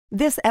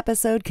This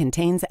episode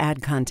contains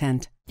ad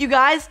content. You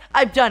guys,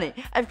 I've done it.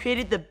 I've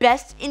created the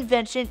best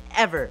invention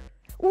ever.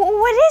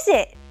 What is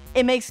it?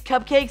 It makes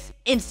cupcakes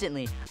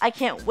instantly. I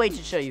can't wait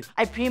to show you.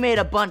 I pre-made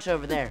a bunch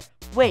over there.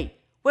 Wait,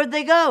 where'd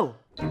they go?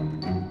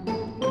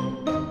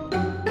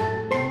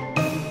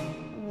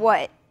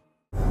 What?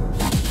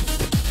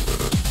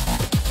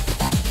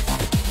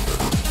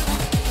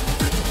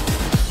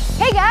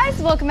 Hey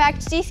guys, welcome back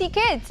to DC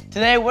Kids.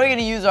 Today we're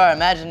gonna use our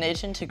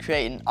imagination to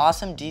create an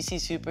awesome DC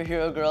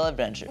superhero girl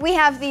adventure. We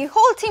have the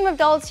whole team of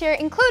dolls here,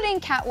 including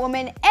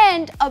Catwoman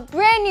and a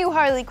brand new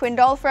Harley Quinn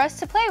doll for us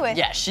to play with.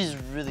 Yeah, she's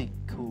really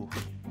cool.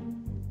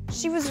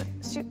 She was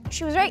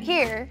right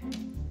here.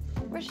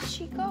 Where did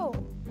she go?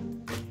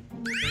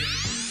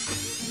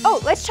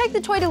 Oh, let's check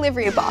the toy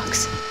delivery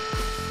box.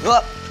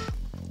 Whoop!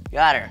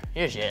 Got her.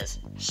 Here she is.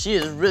 She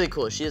is really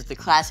cool. She has the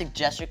classic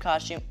Jester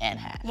costume and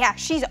hat. Yeah,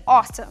 she's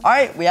awesome. All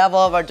right, we have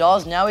all of our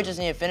dolls. Now we just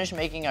need to finish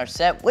making our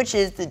set, which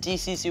is the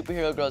DC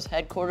Superhero Girls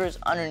headquarters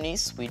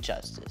underneath Sweet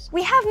Justice.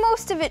 We have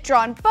most of it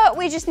drawn, but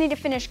we just need to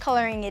finish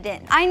coloring it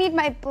in. I need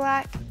my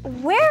black.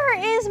 Where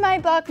is my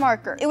black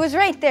marker? It was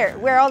right there,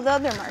 where all the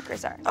other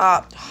markers are.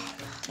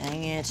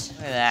 Dang it.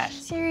 Look at that.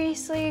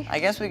 Seriously? I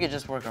guess we could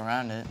just work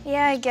around it.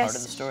 Yeah, I guess. Part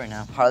of the story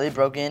now. Harley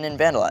broke in and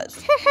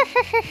vandalized.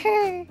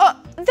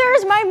 Oh,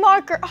 there's my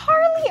marker.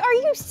 Harley, are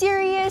you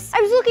serious?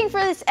 I was looking for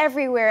this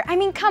everywhere. I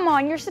mean, come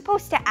on, you're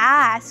supposed to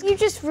ask. You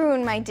just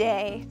ruined my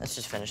day. Let's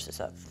just finish this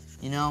up.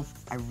 You know,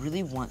 I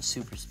really want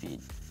super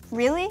speed.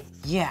 Really?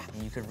 Yeah.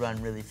 You could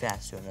run really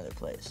fast to another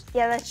place.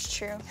 Yeah, that's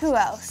true. Who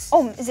else?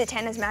 Oh, is it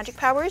Tana's magic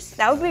powers?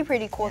 That would be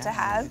pretty cool to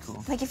have. Really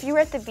cool. Like if you were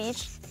at the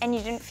beach and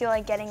you didn't feel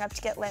like getting up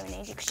to get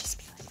lemonade, you could just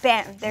be like,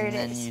 bam, there it is.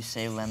 And then you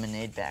say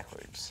lemonade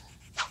backwards.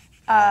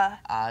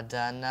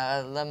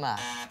 Adana-lama.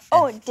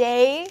 Oh,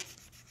 day?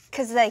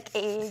 Cause like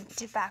A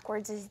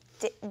backwards is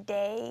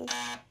day.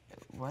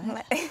 What?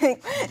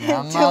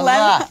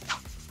 Dilemma.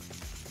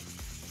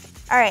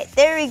 All right,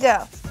 there we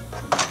go.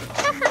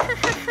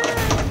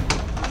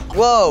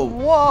 Whoa!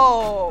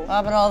 Whoa! What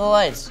happened to all the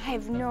lights? I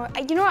have no.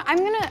 You know what? I'm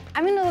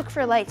gonna look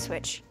for a light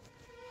switch.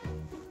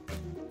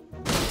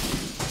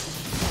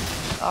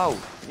 Oh,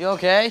 you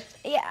okay?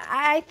 Yeah,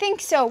 I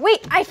think so.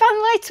 Wait, I found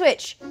the light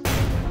switch.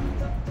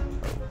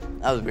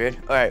 That was weird.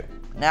 All right,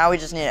 now we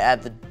just need to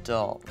add the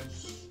dolls.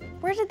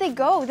 Where did they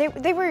go?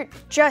 They were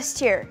just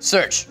here.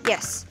 Search.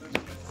 Yes.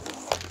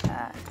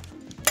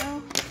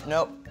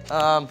 No. Nope.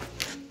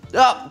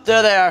 Oh,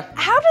 there they are.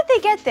 How did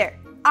they get there?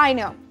 I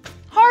know.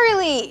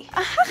 Harley!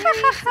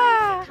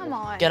 Come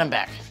on. Get them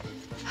back.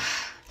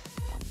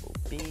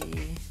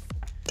 Bumblebee.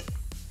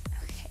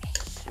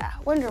 Okay.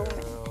 Wonder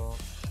Woman.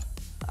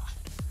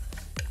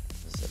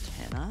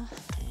 Zatanna.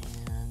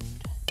 And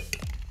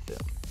boom.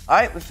 All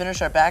right, we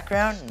finished our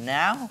background.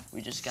 Now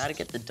we just gotta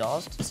get the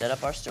dolls to set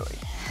up our story.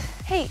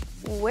 Hey,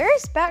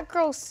 where's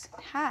Batgirl's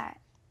hat?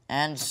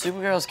 And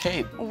Supergirl's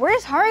cape.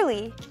 Where's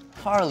Harley?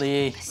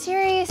 Harley.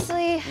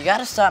 Seriously? You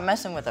gotta stop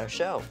messing with our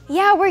show.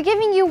 Yeah, we're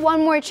giving you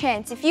one more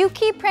chance. If you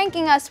keep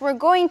pranking us, we're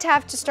going to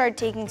have to start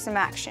taking some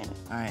action.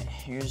 All right,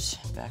 here's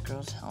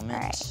Batgirl's helmet.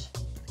 All right.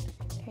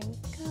 There you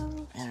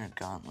go. And her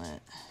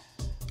gauntlet.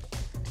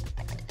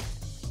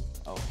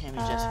 Oh, hand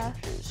me Jessica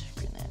Cruz,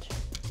 Green Lantern.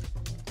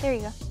 There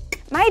you go.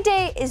 My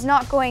day is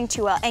not going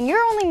too well, and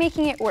you're only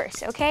making it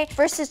worse, okay?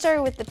 First it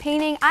started with the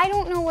painting. I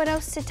don't know what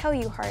else to tell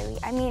you, Harley.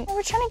 I mean,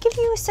 we're trying to give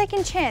you a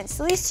second chance.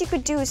 The least you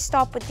could do is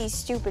stop with these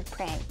stupid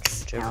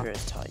pranks. Joker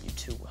has taught you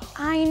too well.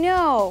 I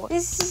know.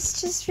 This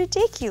is just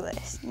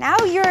ridiculous. Now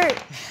you're...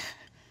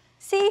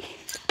 See?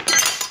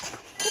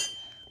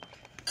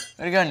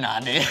 Way to go,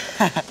 Nandi.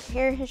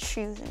 Here are his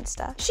shoes and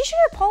stuff. She should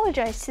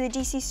apologize to the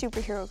DC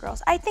superhero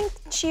girls. I think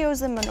she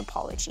owes them an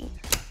apology.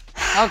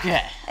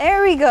 Okay.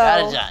 There we go.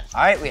 Got it done.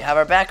 All right, we have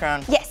our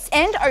background. Yes,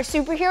 and our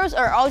superheroes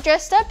are all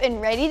dressed up and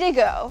ready to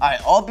go. All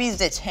right, I'll be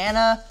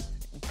Zatanna,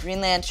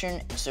 Green Lantern,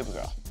 and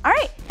Supergirl. All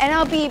right, and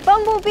I'll be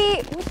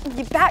Bumblebee,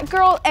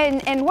 Batgirl,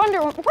 and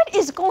Wonder Woman. What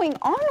is going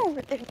on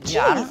over there? Jeez.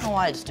 Yeah, I don't know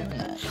why it's doing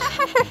that.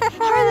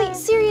 Harley,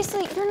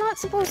 seriously, you're not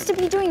supposed to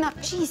be doing that.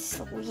 Jeez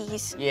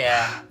Louise.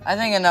 Yeah, I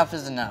think enough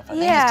is enough. I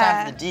think it's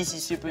time for the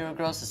DC Superhero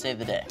Girls to save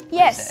the day. What do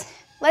you Yes, say?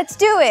 let's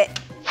do it.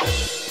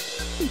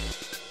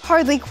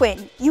 Harley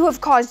Quinn, you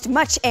have caused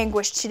much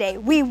anguish today.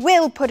 We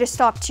will put a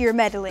stop to your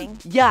meddling.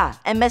 Yeah,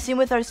 and messing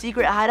with our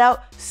secret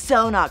hideout,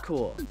 so not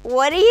cool.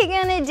 What are you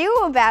gonna do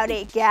about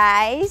it,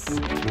 guys?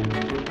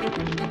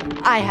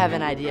 I have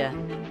an idea.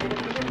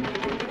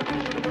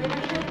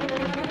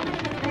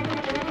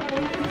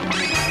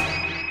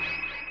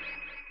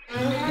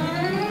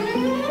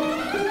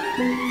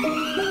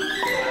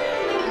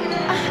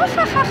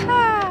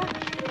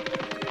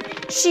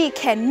 She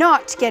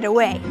cannot get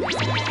away.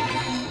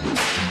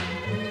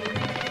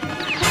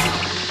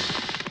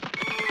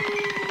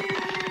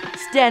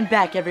 Stand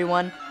back,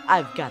 everyone.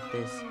 I've got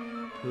this.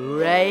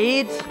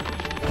 Parade.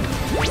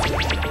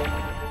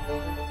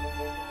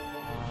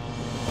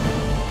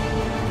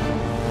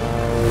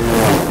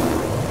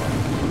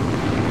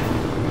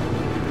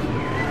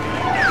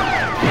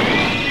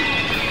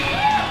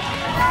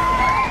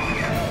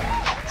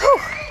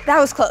 That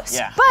was close.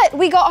 Yeah. But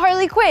we got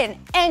Harley Quinn.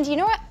 And you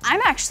know what?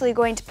 I'm actually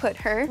going to put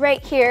her right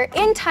here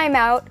in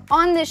timeout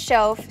on this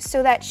shelf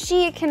so that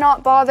she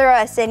cannot bother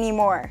us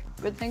anymore.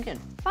 Good thinking.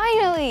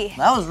 Finally.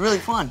 That was really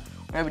fun.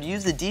 We're able to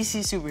use the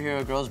DC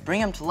superhero girls, bring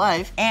them to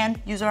life, and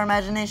use our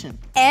imagination.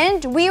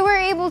 And we were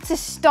able to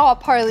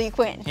stop Harley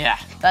Quinn. Yeah,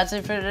 that's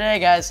it for today,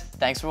 guys.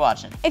 Thanks for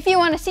watching. If you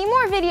want to see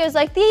more videos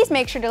like these,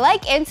 make sure to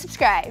like and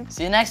subscribe.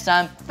 See you next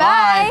time.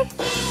 Bye.